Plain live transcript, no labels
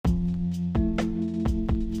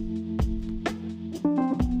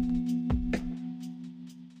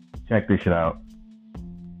check this shit out.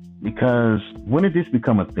 Because when did this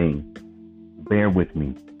become a thing? Bear with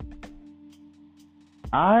me.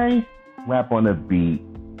 I rap on a beat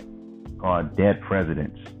called Dead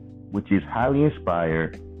Presidents, which is highly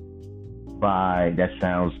inspired that's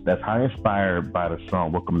highly inspired by the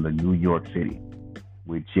song Welcome to New York City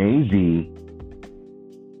with Jay-Z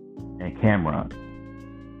and Cameron.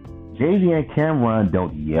 Jay-Z and Cameron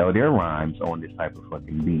don't yell their rhymes on this type of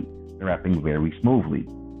fucking beat. They're rapping very smoothly.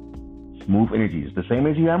 Smooth energy. It's the same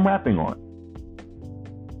energy I'm rapping on.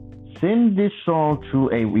 Send this song to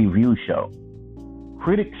a review show.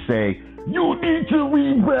 Critics say, you need to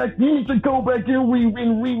re-back, you need to go back and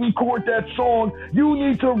re-record that song. You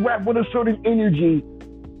need to rap with a certain energy.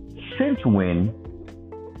 Since when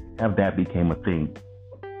have that became a thing?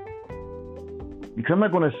 Because I'm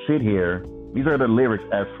not going to sit here. These are the lyrics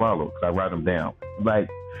as follows. I write them down. Like,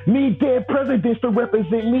 need dead presidents to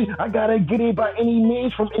represent me. I gotta get it by any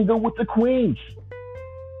means from Inglewood to Queens.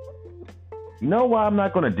 You know why I'm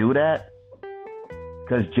not going to do that?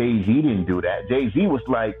 Because Jay-Z didn't do that. Jay-Z was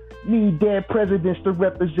like, need dead presidents to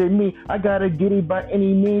represent me. I gotta get it by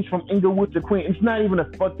any means from Inglewood to Queens. It's not even a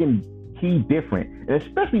fucking key different. And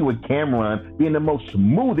especially with Cameron being the most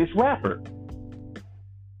smoothest rapper.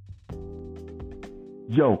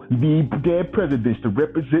 Yo, need dead presidents to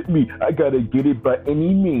represent me. I gotta get it by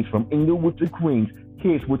any means from Inglewood to Queens.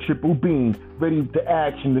 Kids with triple beams, ready to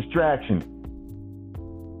action, distraction.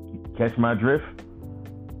 Catch my drift?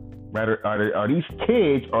 Right? Are these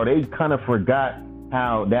kids, or they kind of forgot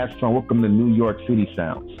how that song Welcome to New York City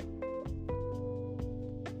sounds?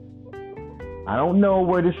 I don't know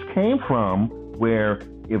where this came from, where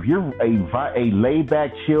if you're a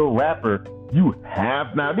laid-back, chill rapper, you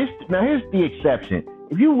have now here's the exception.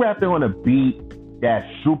 If you rapping on a beat that's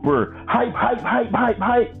super hype,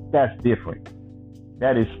 that's different.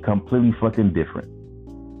 That is completely fucking different.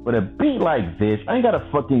 But a beat like this, I ain't gotta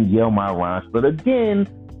fucking yell my rhymes. But again,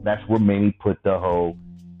 that's what made me put the whole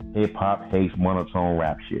hip-hop hates monotone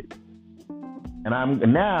rap shit. And I'm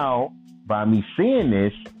now, by me seeing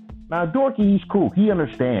this, now Dorky, he's cool, he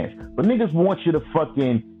understands. But niggas want you to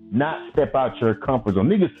fucking not step out your comfort zone.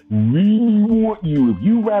 Niggas really want you. If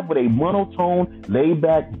you rap with a monotone,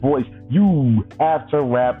 laid-back voice, you have to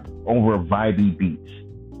rap over vibey beats.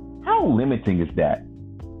 How limiting is that?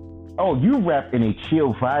 Oh, you rap in a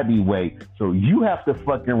chill, vibey way, so you have to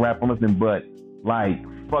fucking rap on nothing but like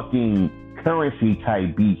fucking Currency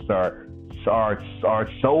type beats, or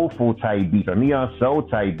soulful type beats, or neon soul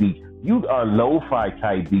type beats. You are lo-fi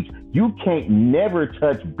type beats. You can't never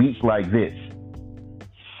touch beats like this.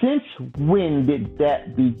 Since when did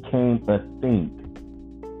that become a thing?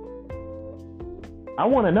 I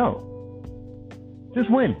want to know. Since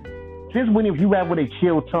when? Since when, if you rap with a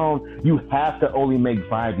chill tone, you have to only make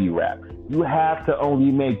vibey rap. You have to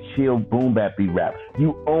only make chill boom bappy rap.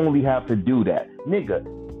 You only have to do that. Nigga,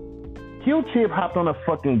 Q-Tip hopped on a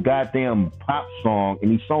fucking goddamn pop song,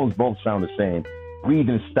 and these songs both sound the same. Breathe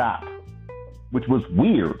and Stop, which was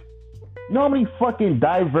weird. You know how many fucking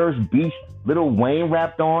diverse beats Lil Wayne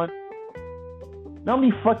rapped on? You know how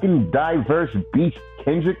many fucking diverse beats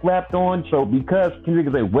Kendrick rapped on? So because Kendrick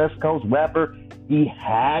is a West Coast rapper, he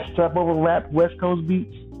has to rap over West Coast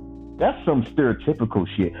beats? That's some stereotypical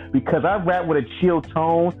shit. Because I rap with a chill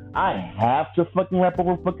tone, I have to fucking rap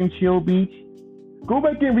over fucking chill beats? Go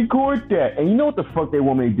back and record that. And you know what the fuck they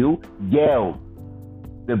want me to do? Yell.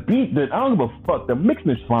 The beat, I don't give a fuck. The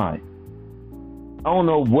mixing is fine. I don't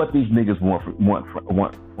know what these niggas want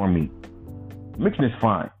from me. Mixing is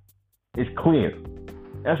fine. It's clear.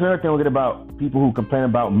 That's another thing I get about people who complain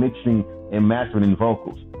about mixing and mastering in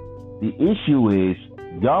vocals. The issue is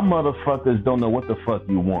y'all motherfuckers don't know what the fuck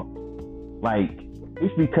you want. Like,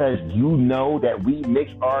 it's because you know that we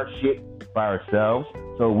mix our shit by ourselves,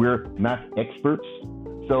 so we're not experts.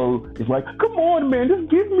 So it's like, come on, man, just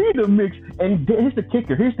give me the mix. And here's the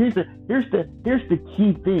kicker. Here's the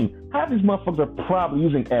key thing. Half these motherfuckers are probably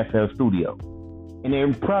using FL Studio, and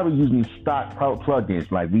they're probably using stock plugins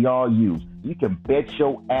like we all use. You can bet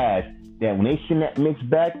your ass that when they send that mix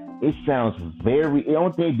back, it sounds very. The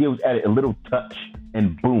only thing they did was add a little touch,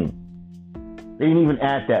 and boom, they didn't even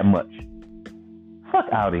add that much. Fuck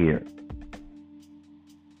out of here.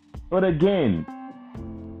 But again,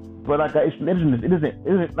 like it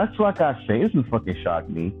isn't. That's like I say, it doesn't fucking shock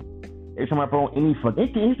me. Every time I put on any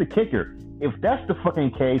fucking, here's the kicker. If that's the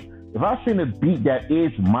fucking case, if I send a beat that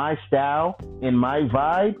is my style and my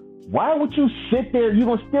vibe, why would you sit there? You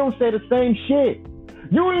gonna still say the same shit?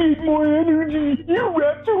 You need more energy. You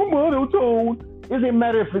rap too monotone. It doesn't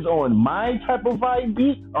matter if it's on my type of vibe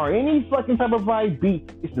beat or any fucking type of vibe beat.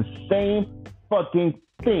 It's the same fucking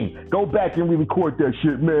thing. Go back and re-record that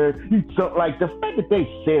shit, man. So, like, the fact that they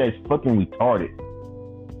say that is fucking retarded.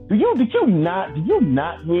 Did you not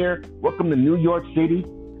hear Welcome to New York City?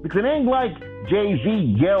 Because it ain't like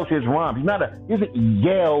Jay-Z yells his rhymes. He doesn't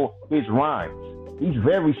yell his rhymes. He's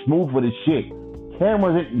very smooth with his shit.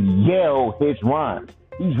 Cameron doesn't yell his rhymes.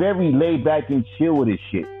 He's very laid back and chill with his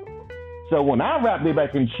shit. So when I rap laid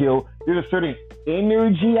back and chill, there's a certain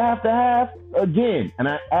energy I have to have. Again, and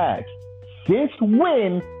I ask, since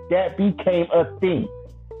when that became a thing?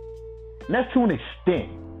 And that's to an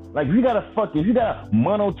extent. Like, if you got a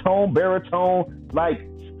monotone, baritone, like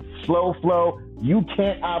slow flow, you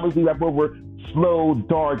can't obviously rap over slow,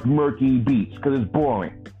 dark, murky beats because it's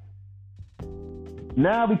boring.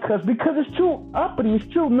 Now, because it's too uppity, it's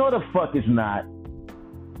too, no the fuck it's not.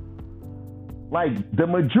 Like, the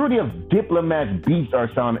majority of Diplomat's beats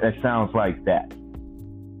sounds like that.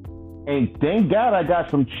 And thank God I got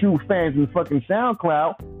some true fans in fucking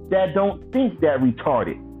SoundCloud that don't think that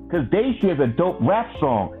retarded. Because they see it as a dope rap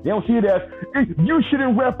song. They don't see it as, you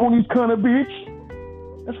shouldn't rap on these kind of beats.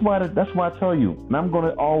 That's why I tell you. And I'm going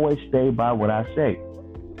to always stay by what I say.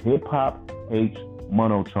 Hip-hop hates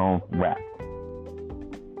monotone rap.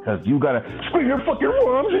 Because you got to spin your fucking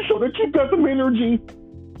rhymes and show that you got some energy.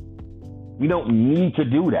 We don't need to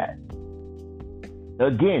do that.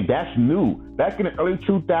 Again, that's new. Back in the early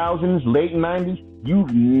 2000s, late 90s,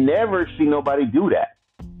 you've never seen nobody do that.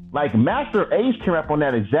 Like, Master Ace can rap on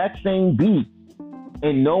that exact same beat,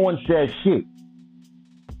 and no one says shit.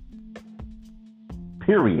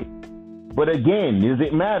 Period. But again, does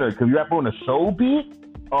it matter? Because you rap on a soul beat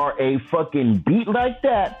or a fucking beat like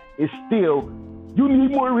that, it's still, you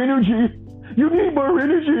need more energy. You need more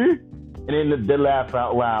energy. And then they laugh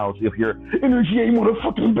out loud if your energy ain't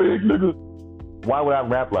motherfucking big, nigga. Why would I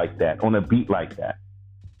rap like that on a beat like that?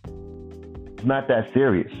 It's not that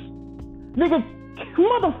serious. Nigga,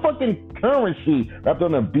 motherfucking Currency rapped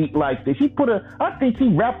on a beat like this. I think he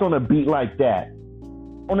rapped on a beat like that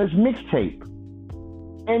on his mixtape.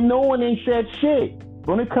 And no one ain't said shit.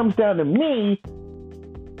 When it comes down to me,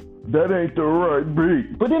 that ain't the right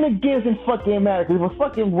beat. But then again, it doesn't fucking matter. Because if a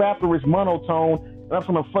fucking rapper is monotone and that's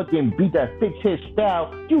on a fucking beat that fits his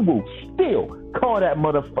style, you will still call that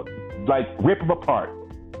motherfucker, like, rip him apart.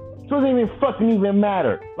 So it doesn't even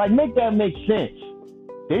matter. Like, make that make sense.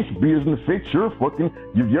 This beat doesn't fit your fucking,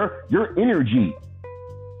 your energy.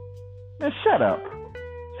 Man, shut up.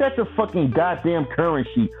 Shut the fucking goddamn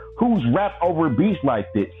Currency, who's rapped over beats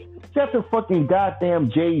like this. Shut the fucking goddamn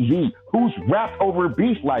Jay-Z, who's rapped over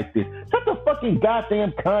beats like this. Shut the fucking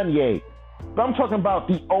goddamn Kanye. But I'm talking about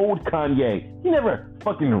the old Kanye. He never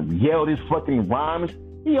fucking yelled his fucking rhymes.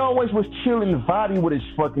 He always was chilling vibing with his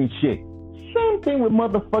fucking shit. Same thing with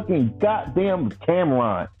motherfucking goddamn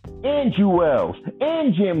Cameron and Jewels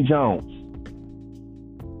and Jim Jones.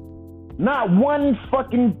 Not one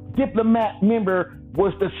fucking Diplomat member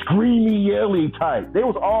was the screamy, yelly type. They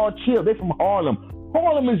was all chill. They from Harlem.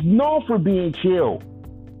 Harlem is known for being chill.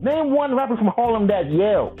 Name one rapper from Harlem that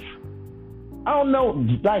yells. I don't know.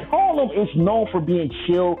 Like, Harlem is known for being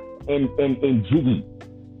chill and jiggy.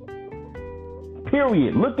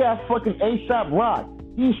 Period. Look at fucking A$AP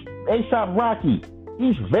Rocky.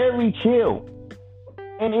 He's very chill.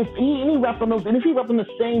 And if he rapped on those, and if he rapped on the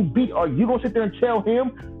same beat, are you gonna sit there and tell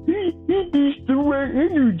him he needs the right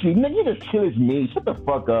energy? Nigga, you just chill as me. Shut the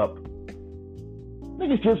fuck up.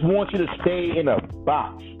 Niggas just want you to stay in a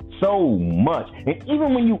box so much. And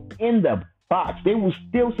even when you in the box, they will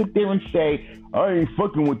still sit there and say, I ain't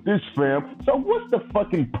fucking with this, fam. So what's the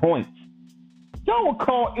fucking point? Y'all would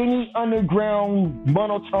call any underground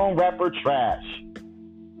monotone rapper trash.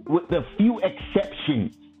 With the few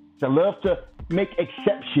exceptions. I love to make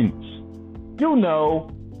exceptions. You know,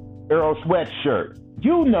 Earl Sweatshirt.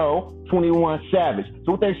 You know, 21 Savage.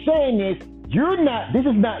 So what they're saying is, this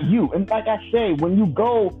is not you. And like I say, when you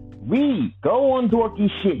go on Dorky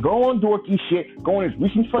shit, go on his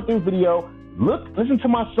recent fucking video, listen to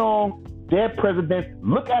my song, Dead Presidents,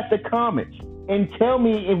 look at the comments, and tell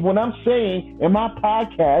me if what I'm saying in my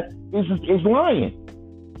podcast is lying.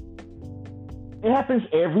 It happens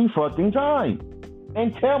every fucking time.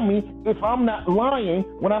 And tell me if I'm not lying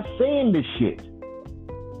when I'm saying this shit.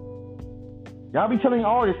 Y'all be telling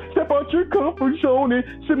artists, step out your comfort zone and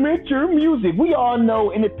submit your music. We all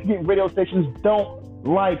know independent radio stations don't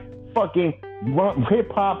like fucking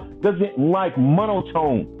hip-hop, doesn't like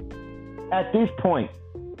monotone at this point.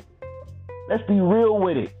 Let's be real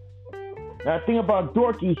with it. Now, the thing about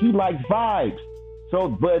Dorky, he likes vibes. So,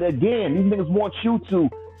 but again, these niggas want you to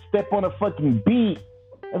step on a fucking beat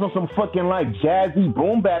that's on some fucking like jazzy,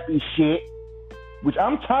 boom bappy shit, which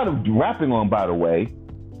I'm tired of rapping on, by the way.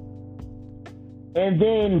 and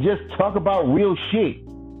then just talk about real shit.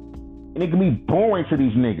 And it can be boring to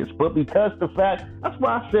these niggas. But because the fact, that's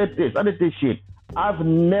why I said this. I did this shit. I've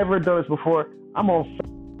never done this before. I'm on.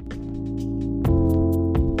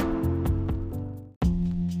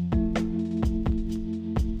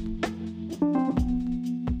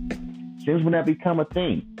 Since when that become a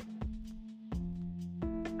thing?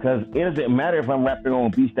 Because it doesn't matter if I'm rapping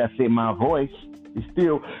on beats that fit my voice. It's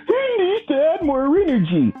still, he needs to add more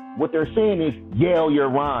energy. What they're saying is yell your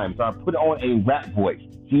rhymes or put on a rap voice.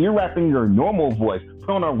 See, you're rapping your normal voice. Put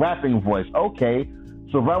on a rapping voice. Okay.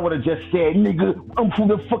 So if I would have just said, nigga, I'm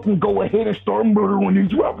finna fucking go ahead and start murdering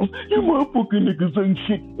these rappers. You motherfucking niggas ain't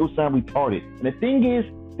shit. It will sound retarded. And the thing is,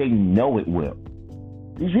 they know it will.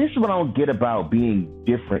 This is what I don't get about being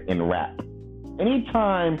different in rap.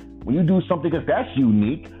 Anytime when you do something that's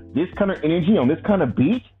unique, this kind of energy on this kind of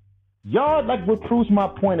beat, y'all like what proves my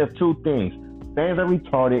point of two things. Fans are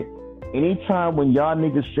retarded. Anytime when y'all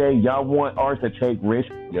niggas say y'all want artists to take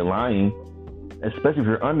risks, you're lying. Especially if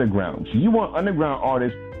you're underground. So you want underground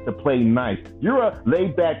artists to play nice. You're a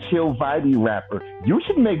laid-back, chill, vibey rapper. You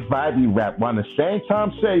should make vibey rap while at the same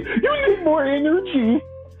time say, you need more energy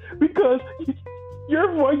because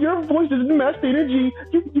your voice doesn't match the energy.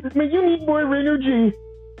 You need more energy.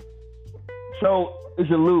 So it's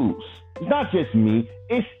a lose. It's not just me.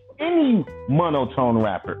 It's any monotone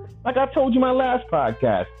rapper. Like I told you in my last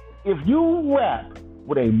podcast, if you rap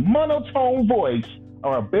with a monotone voice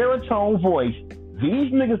or a baritone voice,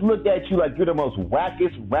 these niggas look at you like you're the most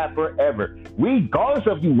wackest rapper ever. Regardless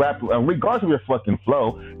of you rap, regardless of your fucking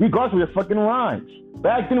flow, regardless of your fucking rhymes.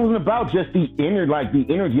 Back then it wasn't about just the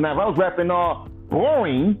energy. Now if I was rapping all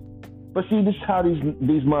boring, but see, this is how these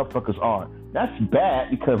motherfuckers are. That's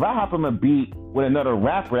bad because if I hop on a beat with another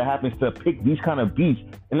rapper that happens to pick these kind of beats,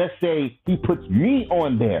 and let's say he puts me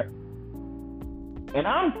on there, and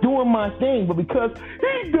I'm doing my thing, but because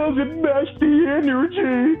he doesn't match the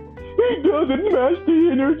energy,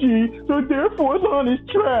 so therefore it's on his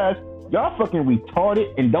trash. Y'all fucking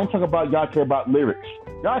retarded and don't talk about y'all care about lyrics.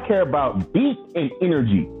 Y'all care about beat and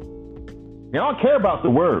energy. Y'all don't care about the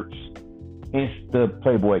words. Hence the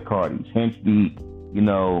Playboy Cardis. Hence the,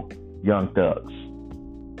 Young Thugs.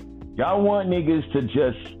 Y'all want niggas to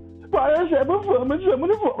just, like,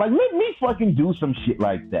 let me fucking do some shit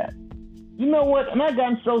like that. You know what? And I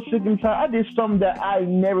got so sick and tired. I did something that I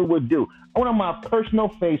never would do. I went on my personal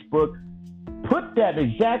Facebook, put that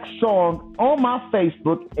exact song on my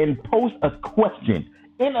Facebook, and post a question.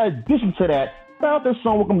 In addition to that, found the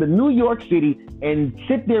song Welcome to New York City, and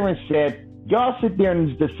sit there and said, y'all sit there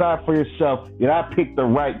and decide for yourself that I picked the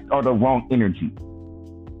right or the wrong energy.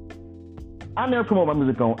 I never promote my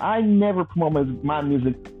music on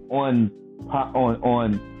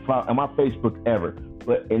my Facebook ever.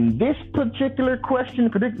 But in this particular question,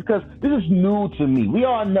 because this is new to me, we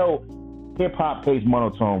all know hip hop plays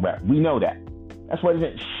monotone rap. We know that. That's why it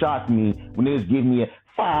doesn't shock me when they just give me a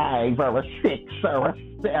 5 or a 6 or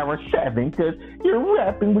a 7 because you're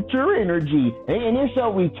rapping with your energy. And they're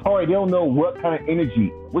so retarded, they don't know what kind of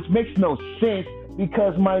energy, which makes no sense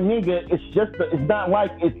because my nigga, it's not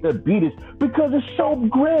like it's the beat, it's because it's so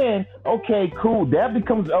grand. Okay, cool. That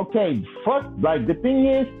becomes, okay, fuck, like the thing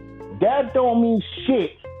is, that don't mean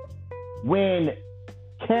shit when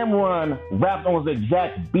Cameron raps on his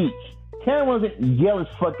exact beats. Cameron doesn't yell his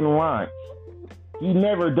fucking rhymes. He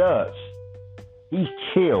never does. He's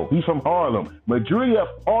chill. He's from Harlem. Majority of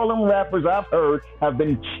Harlem rappers I've heard have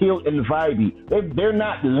been chill and vibey. They're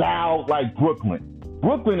not loud like Brooklyn.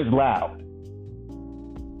 Brooklyn is loud.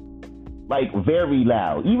 Like very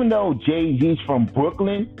loud. Even though Jay-Z's from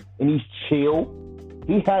Brooklyn and he's chill,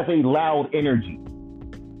 he has a loud energy.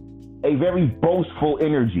 A very boastful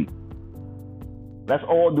energy. That's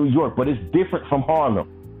all New York, but it's different from Harlem.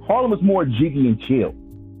 Harlem is more jiggy and chill.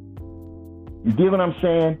 You get what I'm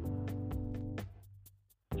saying?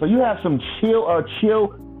 So you have some chill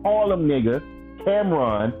Harlem nigga,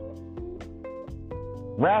 Cameron,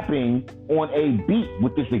 rapping on a beat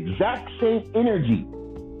with this exact same energy.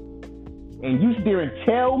 And you sit there and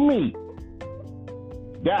tell me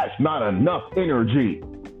that's not enough energy.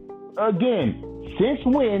 Again, since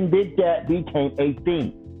when did that become a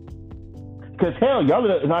thing? Because hell,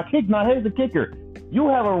 here's the kicker. You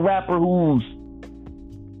have a rapper who's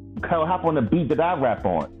hop on the beat that I rap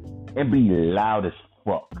on and be loud as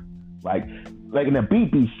fuck. Like in the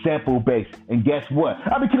beat be sample based. And guess what?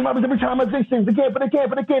 I be killing my every time I say things. They can't,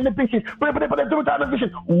 the vision. But every time I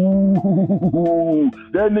vision. Ooh,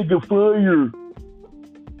 that nigga fire.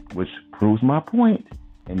 Which proves my point.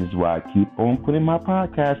 And this is why I keep on putting my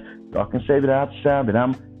podcast. Y'all can say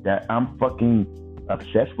that I'm fucking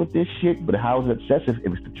obsessed with this shit, but how is it obsessive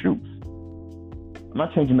if it's the truth? I'm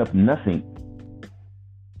not changing up nothing.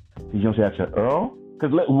 You don't say that to Earl?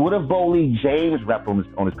 Because what if Boley James rapped on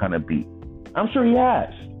this kind of beat? I'm sure he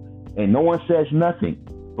has, and no one says nothing.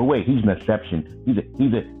 But wait, he's an exception. He's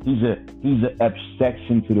an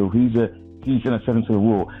exception to the he's an exception to the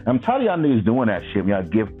rule. I'm tired of y'all niggas doing that shit. Y'all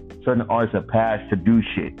give certain artists a pass to do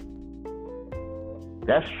shit.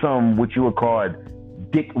 That's some what you would call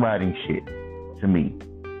dick riding shit to me.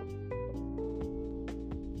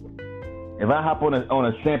 If I hop on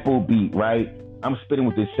a sample beat, right, I'm spitting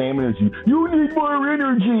with the same energy. You need more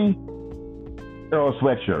energy. Earl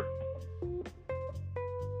Sweatshirt.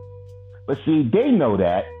 But see, they know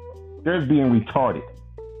that. They're being retarded.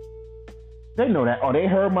 They know that. Oh, they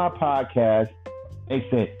heard my podcast. They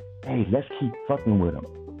said, hey, let's keep fucking with them.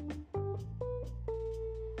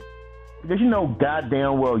 Because you know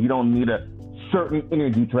goddamn well you don't need a certain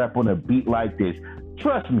energy to rap on a beat like this.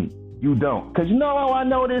 Trust me, you don't. Because you know how I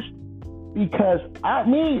know this? Because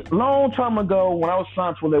long time ago when I was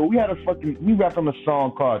signed to a label, we rapped on a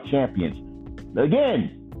song called Champions.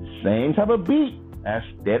 Again, same type of beat as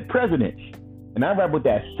Dead Presidents. And I rap with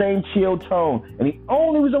that same chill tone. And the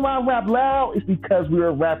only reason why I rap loud is because we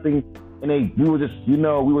were rapping we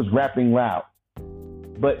was rapping loud.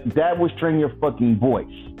 But that was training your fucking voice.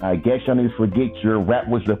 I guess y'all need to forget your rap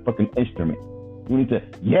was the fucking instrument. You need to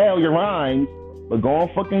yell your rhymes, but go on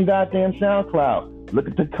fucking goddamn SoundCloud. Look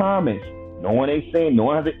at the comments. No one ain't saying, no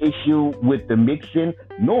one has an issue with the mixing,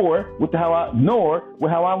 nor with how I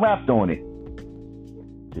rapped on it.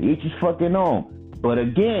 To each his fucking own. But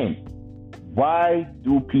again, why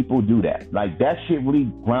do people do that? Like, that shit really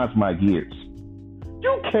grinds my gears.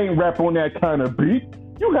 You can't rap on that kind of beat.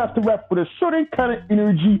 You have to rap with a certain kind of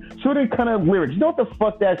energy, certain kind of lyrics. You know what the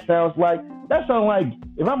fuck that sounds like? That sounds like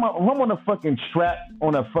if I'm on a fucking trap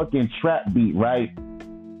beat, right?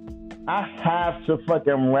 I have to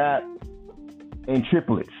fucking rap in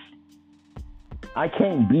triplets. I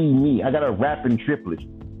can't be me. I gotta rap in triplets.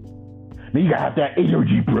 Then you gotta have that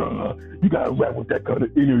energy, bro. You gotta rap with that kind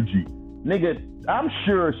of energy. Nigga, I'm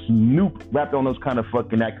sure Snoop rapped on those kind of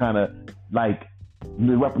fucking, that kind of, like,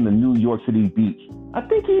 rapping the New York City beats. I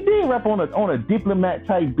think he did rap on a Diplomat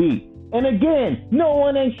type beat. And again, no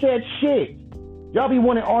one ain't said shit. Y'all be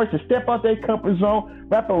wanting artists to step out their comfort zone,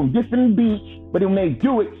 rap on different beats, but when they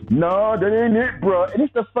do it, no, that ain't it, bro. And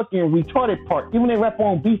it's the fucking retarded part. Even when they rap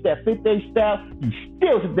on beats that fit their style, you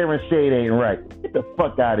still sit there and say it ain't right. Get the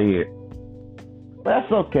fuck out of here. But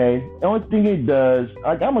that's okay. The only thing it does,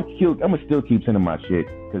 I'ma still keep sending my shit,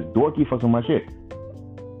 because Dorky fucks with my shit.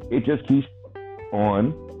 It just keeps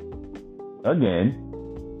on,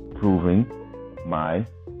 again, proving my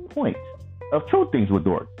point of two things with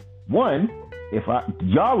Dork. One,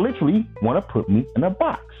 y'all literally want to put me in a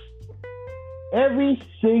box. Every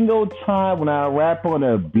single time when I rap on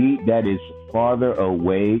a beat that is farther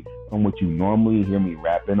away from what you normally hear me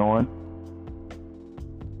rapping on,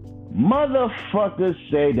 motherfuckers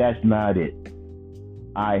say that's not it.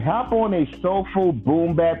 I hop on a soulful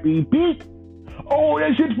boom bap beat. Oh,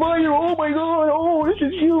 that shit's fire. Oh my god. Oh, this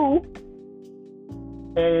is you.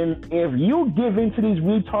 And if you give in to these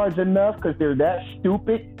retards enough because they're that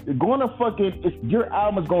stupid, you're going to your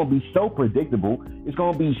album is going to be so predictable. It's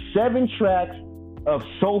going to be 7 tracks of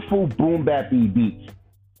soulful boom bap beats.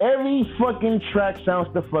 Every fucking track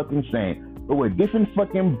sounds the fucking same, but with different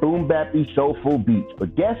fucking boom bappy soulful beats.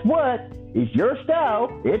 But guess what? It's your style.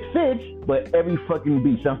 It fits, but every fucking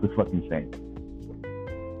beat sounds the fucking same.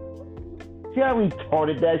 See how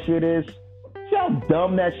retarded that shit is? See how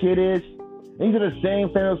dumb that shit is? These are the same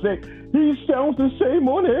fans say, he sounds the same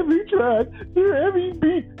on every track. Every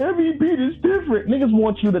beat is different. Niggas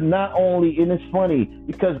want you to not only, and it's funny,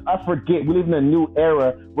 because I forget, we live in a new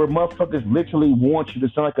era where motherfuckers literally want you to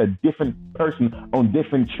sound like a different person on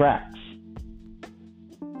different tracks.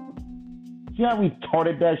 See how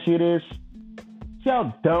retarded that shit is? See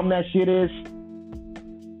how dumb that shit is?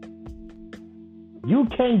 You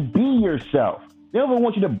can't be yourself. They don't even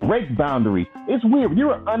want you to break boundaries. It's weird. If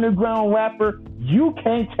you're an underground rapper, you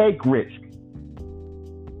can't take risks.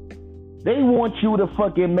 They want you to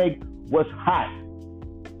fucking make what's hot.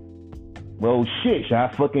 Well, shit, should I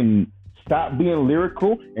fucking stop being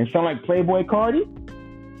lyrical and sound like Playboi Carti?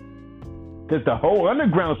 Because the whole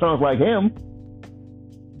underground sounds like him.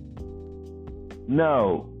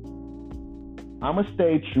 No. I'ma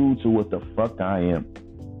stay true to what the fuck I am.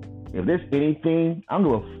 If there's anything, I don't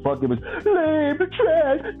give a fuck if it's lame,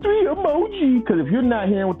 trash, 3 emoji. Because if you're not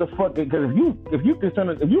hearing what the fuck, because if your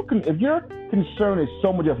concern is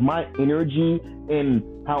so much of my energy and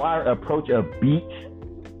how I approach a beat,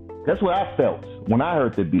 that's what I felt when I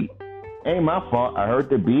heard the beat. Ain't my fault. I heard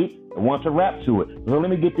the beat and want to rap to it. So let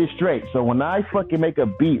me get this straight. So when I fucking make a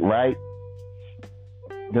beat, right,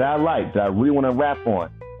 that I like, that I really want to rap on,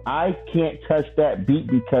 I can't touch that beat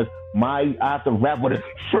because I have to rap with a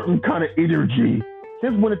certain kind of energy.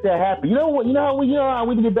 Since when did that happen? You know what? You know how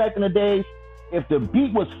we did it back in the days? If the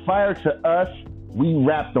beat was fire to us, we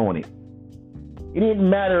rapped on it. It didn't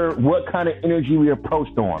matter what kind of energy we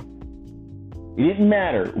approached on. It didn't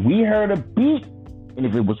matter. We heard a beat, and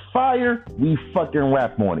if it was fire, we fucking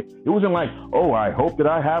rapped on it. It wasn't like, oh, I hope that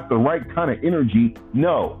I have the right kind of energy.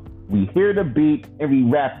 No, we hear the beat and we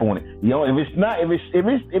rap on it. You know, if as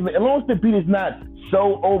long as the beat is not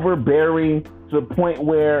so overbearing to the point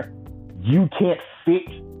where you can't fit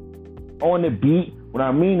on the beat. What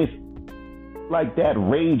I mean is like that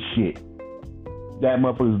rage shit that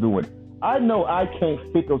motherfuckers doing. I know I can't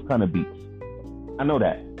fit those kind of beats. I know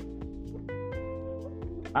that.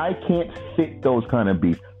 I can't fit those kind of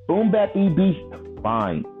beats. Boom bappy beats,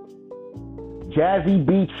 fine. Jazzy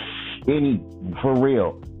beats, for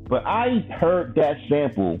real. But I heard that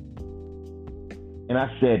sample and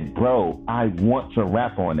I said, bro, I want to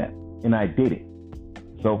rap on that. And I did it.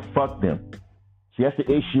 So fuck them. See, that's the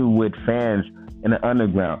issue with fans in the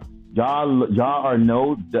underground. Y'all are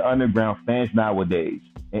the underground fans nowadays,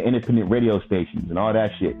 and independent radio stations and all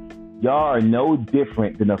that shit. Y'all are no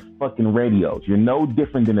different than the fucking radios. You're no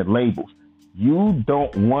different than the labels. You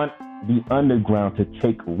don't want the underground to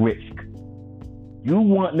take risk. You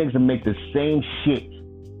want niggas to make the same shit.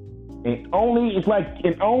 And only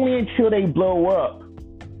until they blow up.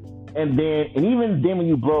 And even then when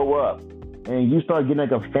you blow up and you start getting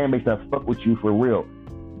like a fan base that fuck with you for real,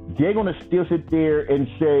 they're gonna still sit there and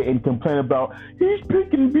say and complain about he's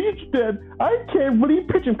picking beats that I can't really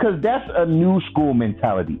pitch him, because that's a new school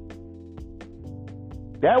mentality.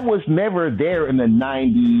 That was never there in the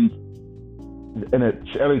 90s, in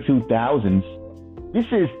the early 2000s. This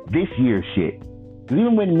is this year's shit. Because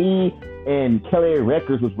even when me and Kelly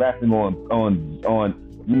Records was rapping on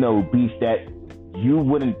beats that you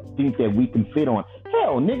wouldn't think that we can fit on.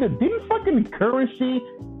 Hell, nigga, didn't fucking Currency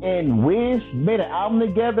and Wiz made an album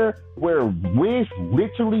together where Wiz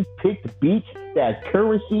literally picked beats that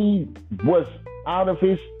Currency was out of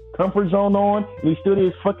his comfort zone on, and he still did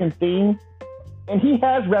his fucking thing? And he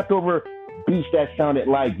has rapped over beats that sounded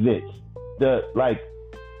like this.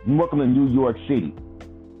 Welcome to New York City.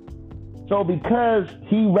 So because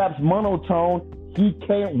he raps monotone, he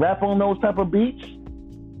can't rap on those type of beats?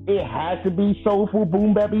 It has to be soulful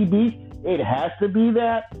boom bappy beats. It has to be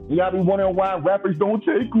that. Y'all be wondering why rappers don't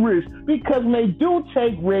take risks. Because when they do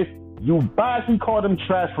take risks, you biasly call them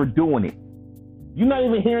trash for doing it. You're not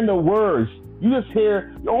even hearing the words. You just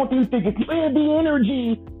hear, the only thing you think is, man, the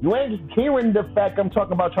energy. You ain't hearing the fact I'm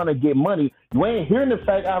talking about trying to get money. You ain't hearing the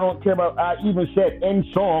fact I don't care about, I even said end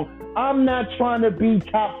song. I'm not trying to be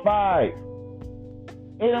top 5.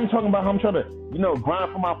 And I'm talking about how I'm trying to,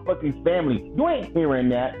 grind for my fucking family. You ain't hearing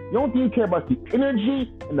that. You don't think you care about the energy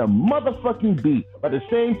and the motherfucking beat. But at the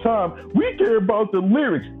same time, we care about the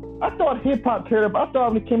lyrics. I thought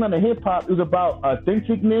when it came out of hip hop, it was about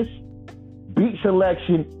authenticness, beat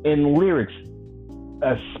selection, and lyrics.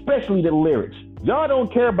 Especially the lyrics. Y'all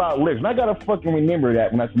don't care about lyrics. And I gotta fucking remember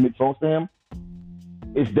that when I submit songs to him.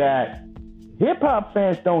 Is that hip hop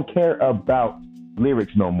fans don't care about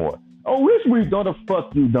lyrics no more. Oh, which we don't, the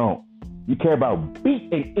fuck you don't. You care about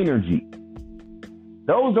beat and energy.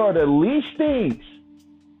 Those are the least things.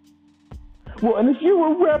 Well, and if you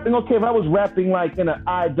were rapping, okay, if I was rapping like in a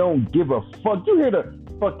I don't give a fuck, you hear the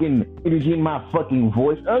fucking energy in my fucking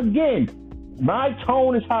voice. Again, my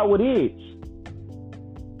tone is how it is.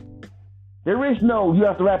 There is no, you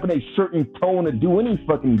have to rap in a certain tone to do any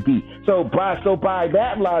fucking beat. So by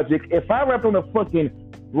that logic, if I rap on a fucking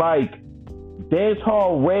dance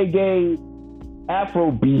hall reggae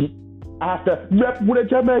Afro beat, I have to rap with a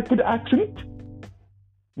Jamaican accent?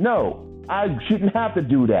 No, I shouldn't have to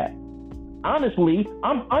do that. Honestly,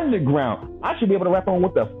 I'm underground. I should be able to rap on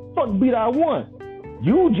what the fuck beat I want.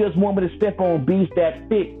 You just want me to step on beats that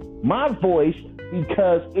fit my voice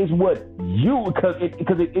because it's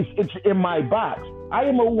in my box. I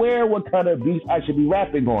am aware what kind of beats I should be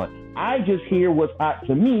rapping on. I just hear what's hot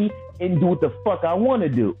to me and do what the fuck I want to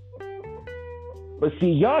do. But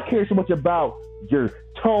see, y'all care so much about your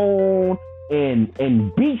tone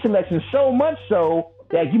and beat selection, so much so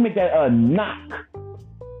that you make that a knock.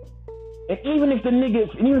 And even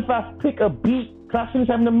if I pick a beat, because I finish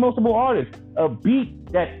having the multiple artists, a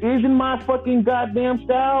beat that isn't my fucking goddamn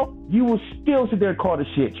style, you will still sit there and call the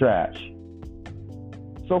shit trash.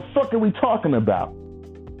 So fuck are we talking about?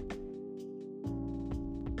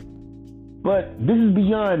 But this is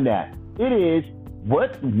beyond that. It is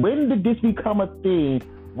When did this become a thing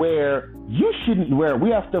where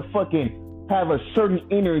we have to fucking have a certain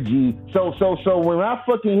energy? So when I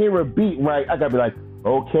fucking hear a beat, right, I gotta be like,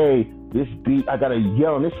 okay, this beat, I gotta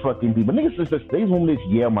yell on this fucking beat. But niggas want me to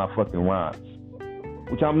yell my fucking rhymes,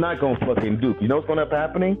 which I'm not gonna fucking do. You know what's gonna end up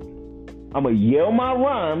happening? I'm gonna yell my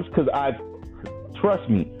rhymes because trust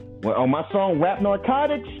me, on my song Rap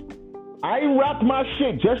Narcotics, I rapped my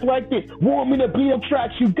shit just like this. Want me to beat up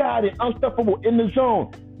tracks, you got it. Unstoppable in the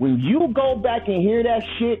zone. When you go back and hear that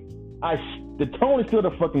shit, the tone is still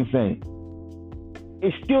the fucking same.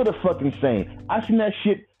 It's still the fucking same. I seen that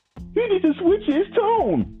shit. He needs to switch his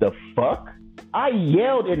tone. The fuck? I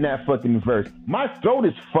yelled in that fucking verse. My throat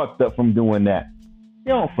is fucked up from doing that.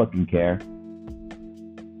 They don't fucking care.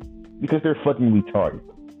 Because they're fucking retarded.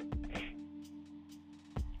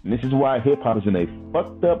 And this is why hip-hop is in a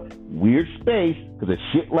fucked up, weird space, because of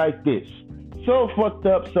shit like this. So fucked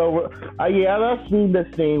up, I've seen the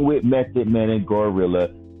thing with Method Man and Gorilla.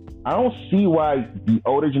 I don't see why the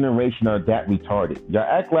older generation are that retarded. Y'all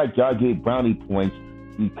act like y'all get brownie points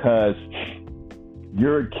because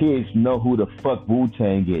your kids know who the fuck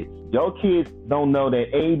Wu-Tang is. Your kids don't know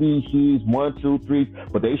that ABCs, 1, 2, 3,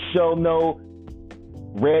 but they sure know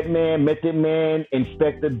Redman, Method Man,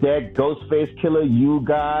 Inspector Deck, Ghostface Killer, You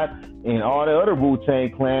God, and all the other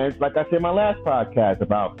Wu-Tang clans. Like I said in my last podcast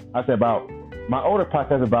about my older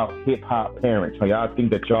podcast about hip hop parents. How y'all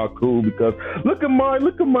think that y'all cool because look at my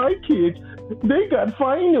kids. They got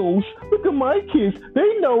finals. Look at my kids.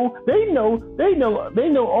 They know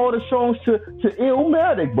all the songs to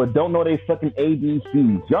Illmatic, but don't know they fucking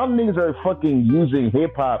ABCs. Y'all niggas are fucking using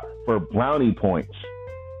hip hop for brownie points.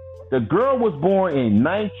 The girl was born in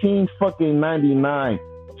 1999.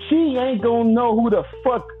 She ain't gonna know who the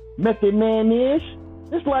fuck Method Man is.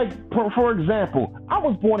 It's like, for example, I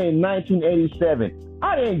was born in 1987.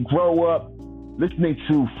 I didn't grow up listening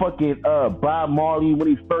to fucking Bob Marley when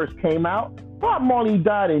he first came out. Bob Marley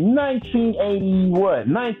died in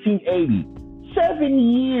 1980. 7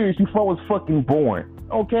 years before I was fucking born.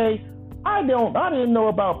 Okay? I didn't know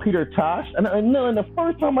about Peter Tosh. And the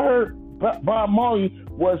first time I heard Bob Marley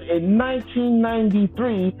was in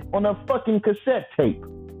 1993 on a fucking cassette tape.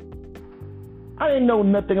 I didn't know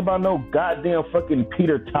nothing about no goddamn fucking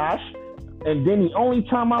Peter Tosh. And then the only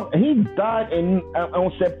time he died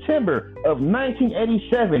on September of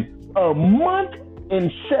 1987, a month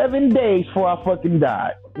and 7 days before I fucking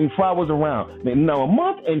died. Before I was around. No, a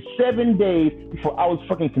month and 7 days before I was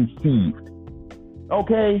fucking conceived.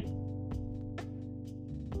 Okay?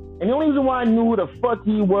 And the only reason why I knew who the fuck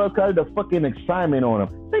he was because of the fucking excitement on him.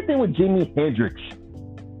 Same thing with Jimi Hendrix.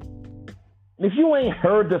 If you ain't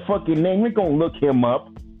heard the fucking name, you're gonna look him up.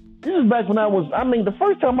 This is back when the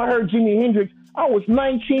first time I heard Jimi Hendrix, I was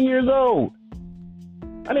 19 years old.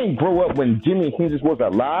 I didn't grow up when Jimi Hendrix was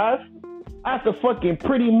alive. I have to fucking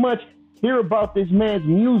pretty much hear about this man's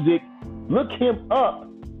music, look him up,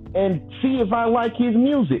 and see if I like his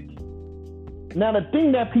music. Now, the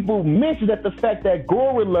thing that people miss is that the fact that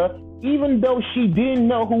Gorilla, even though she didn't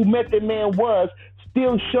know who Method Man was,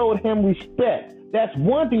 still showed him respect. That's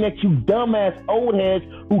one thing that you dumbass old heads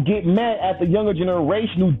who get mad at the younger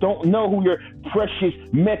generation who don't know who your precious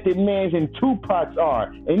Method Mans and Tupacs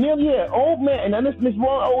are. And then, old man, and this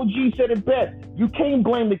Ron OG said it best. You can't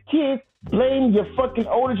blame the kids, blame your fucking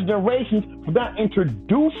older generations for not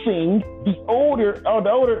introducing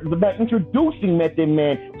introducing Method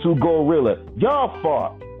Man to Gorilla. Y'all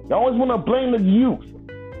fault. Y'all always want to blame the youth.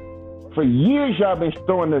 For years, y'all been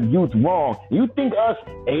throwing the youth wrong. You think us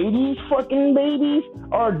 80s fucking babies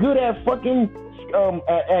are good at fucking,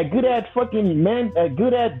 good at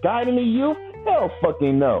guiding the youth? Hell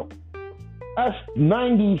fucking no. Us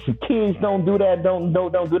 90s kids don't do that, don't do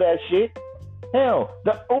that shit. Hell,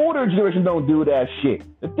 the older generation don't do that shit.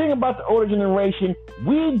 The thing about the older generation,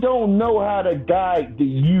 we don't know how to guide the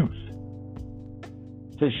youth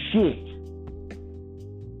to shit.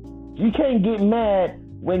 You can't get mad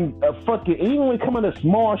when even when it comes to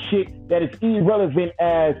small shit that is irrelevant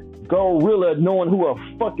as Gorilla knowing who a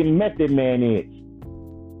fucking Method Man is.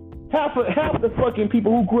 Half the fucking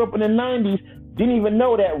people who grew up in the 90s didn't even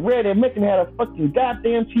know that Red and Method had a fucking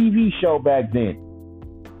goddamn TV show back then.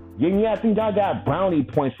 Yeah, I think y'all got brownie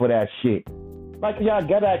points for that shit. Like y'all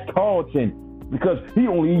got that Carlton because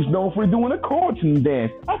he's known for doing a Carlton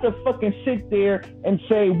dance. I have to fucking sit there and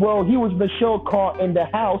say, well, he was in the show called In the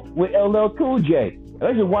House with LL Cool J. And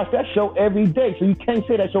I just watch that show every day, so you can't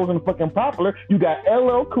say that show wasn't fucking popular. You got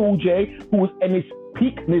LL Cool J, who was in his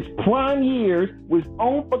peak, in his prime years, with his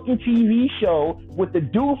own fucking TV show with the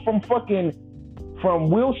dude from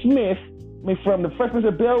Will Smith, from the Fresh Prince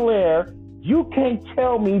of Bel-Air, You can't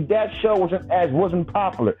tell me that show wasn't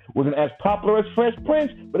popular. Wasn't as popular as Fresh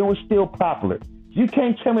Prince, but it was still popular. You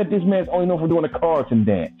can't tell me that this man's only known for doing a Carlton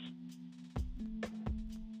dance.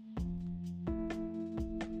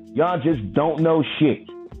 Y'all just don't know shit.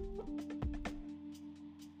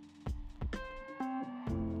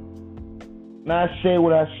 Now I say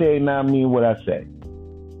what I say, now I mean what I say.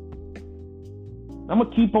 I'm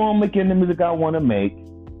gonna keep on making the music I want to make,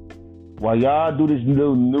 while y'all do this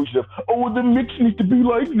little new stuff. Oh, the mix needs to be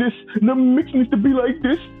like this. The mix needs to be like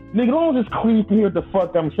this. Nigga, don't just clear to hear what the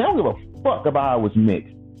fuck I'm saying. I don't give a fuck about how it was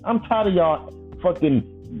mixed. I'm tired of y'all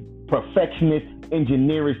fucking perfectionist,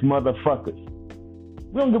 engineerist motherfuckers.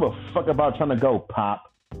 We don't give a fuck about trying to go pop.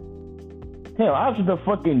 Hell, I was the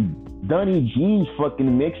fucking Dunny G's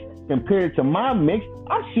fucking mix compared to my mix.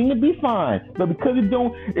 I seem to be fine, but because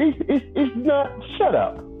it's not. Shut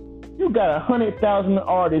up. You got 100,000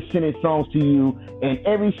 artists sending songs to you, and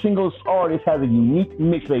every single artist has a unique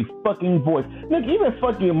mix of a fucking voice. Look, even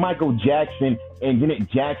fucking Michael Jackson and Janet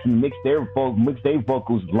Jackson mix their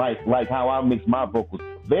vocals like how I mix my vocals,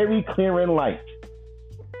 very clear and light.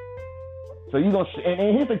 So you gonna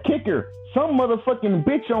and here's the kicker: some motherfucking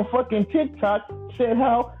bitch on fucking TikTok said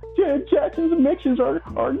how Janet Jackson's mixes are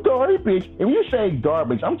garbage. And when you say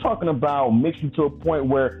garbage, I'm talking about mixing to a point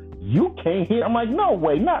where you can't hear. I'm like, no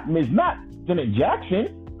way, not Janet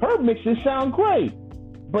Jackson. Her mixes sound great.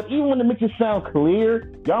 But even when the mixes sound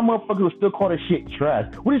clear, y'all motherfuckers will still call this shit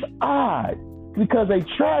trash. Which is odd. Because a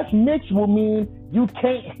trash mix will mean you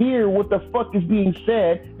can't hear what the fuck is being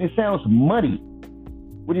said. It sounds muddy.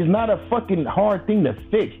 Which is not a fucking hard thing to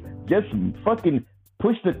fix. Just fucking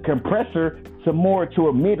push the compressor to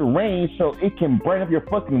a mid-range so it can brighten up your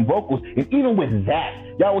fucking vocals. And even with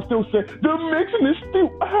that, y'all will still say, the mixing is still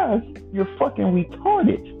ass. You're fucking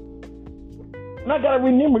retarded. And I gotta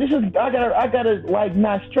remember, I gotta like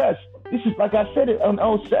not stress. This is like I said it on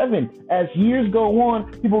 07. As years go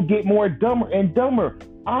on, people get more dumber and dumber.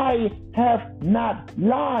 I have not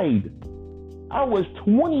lied. I was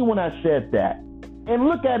 20 when I said that. And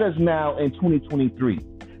look at us now in 2023.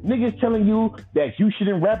 Niggas telling you that you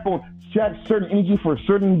shouldn't rap on certain energy for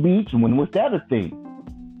certain beats. When was that a thing?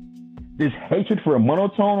 This hatred for a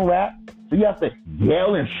monotone rap. So you have to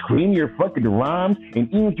yell and scream your fucking rhymes. And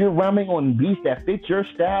even if you're rhyming on beats that fit your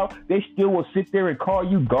style, they still will sit there and call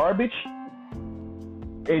you garbage.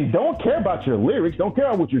 And don't care about your lyrics. Don't care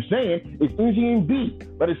about what you're saying. It's energy and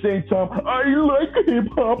beat. But at the same time, I like hip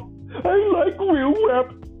hop. I like real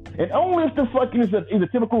rap. And only if the fucking is a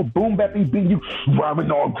typical boom bappy beat, you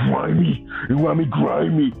rhyming all grimy,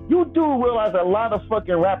 grimy. You do realize a lot of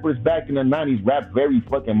fucking rappers back in the 90s rap very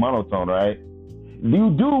fucking monotone, right?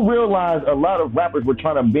 You do realize a lot of rappers were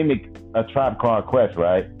trying to mimic a Tribe Called Quest,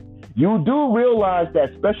 right? You do realize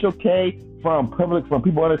that Special K from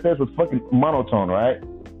People Understand was fucking monotone, right?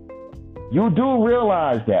 You do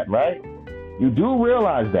realize that, right? You do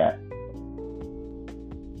realize that.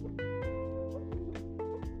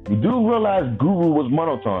 You do realize Guru was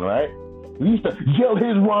monotone, right? We used to yell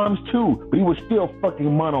his rhymes too, but he was still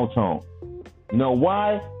fucking monotone. You know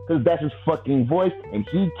why? Because that's his fucking voice, and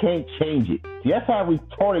he can't change it. See, that's how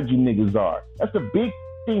retarded you niggas are. That's the big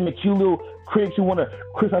thing that you little critics who want to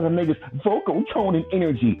criticize a nigga's vocal tone and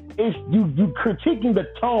energy. It's you critiquing the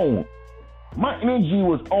tone. My energy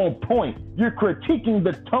was on point. You're critiquing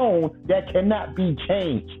the tone that cannot be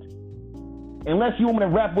changed. Unless you want me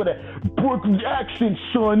to rap with a Brooklyn accent,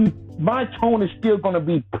 son, my tone is still going to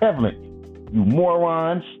be prevalent. You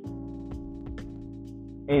morons.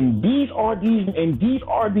 And these are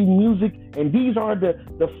the music, and these are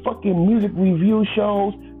the fucking music review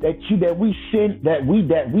shows that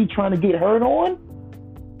we trying to get heard on.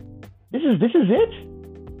 This is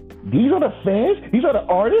it. These are the fans. These are the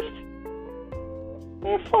artists.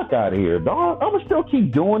 Man, fuck out of here, dog. I'ma still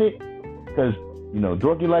keep doing it because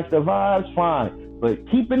Dorky likes the vibes, fine. But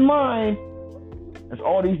keep in mind, that's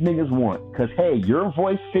all these niggas want. Because, hey, your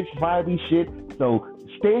voice fits vibey shit, so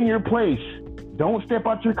stay in your place. Don't step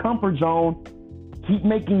out your comfort zone. Keep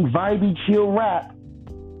making vibey, chill rap.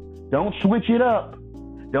 Don't switch it up.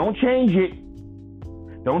 Don't change it.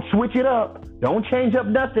 Don't switch it up. Don't change up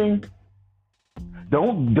nothing.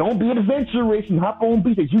 Don't be adventurous and hop on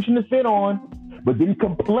beats that you shouldn't fit on, but then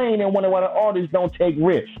complain and wonder why the artists don't take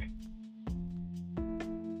risks.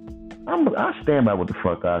 I stand by what the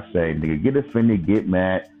fuck I say, nigga. Get offended, get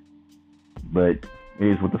mad, but it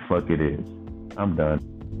is what the fuck it is. I'm done.